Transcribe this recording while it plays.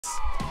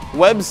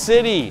Webb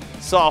City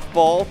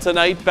softball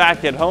tonight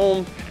back at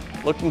home,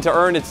 looking to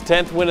earn its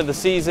 10th win of the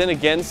season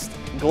against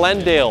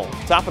Glendale.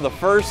 Top of the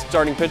first,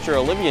 starting pitcher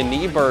Olivia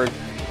Nieberg.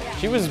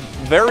 She was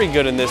very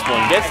good in this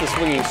one. Gets the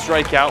swinging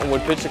strikeout and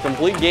would pitch a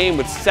complete game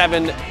with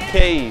 7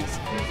 Ks.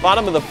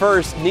 Bottom of the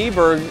first,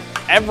 Nieberg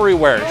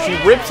everywhere.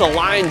 She rips a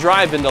line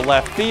drive into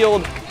left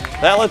field.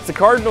 That lets the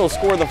Cardinals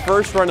score the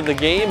first run of the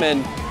game,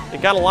 and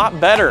it got a lot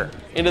better.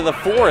 Into the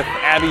fourth,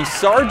 Abby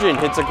Sargent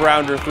hits a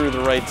grounder through the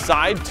right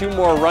side. 2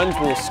 more runs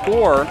will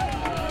score.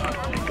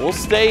 We'll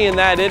stay in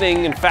that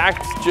inning. In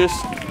fact,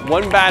 just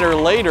one batter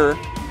later,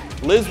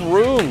 Liz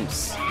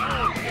Rooms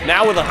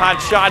now with a hot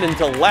shot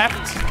into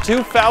left.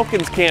 2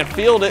 Falcons can't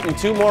field it, and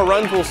 2 more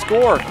runs will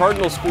score.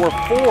 Cardinals score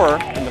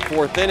 4 in the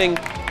 4th inning.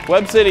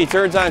 Webb City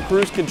turns on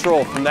cruise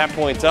control from that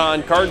point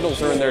on.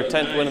 Cardinals are in their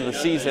 10th win of the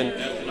season.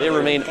 They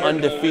remain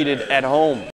undefeated at home.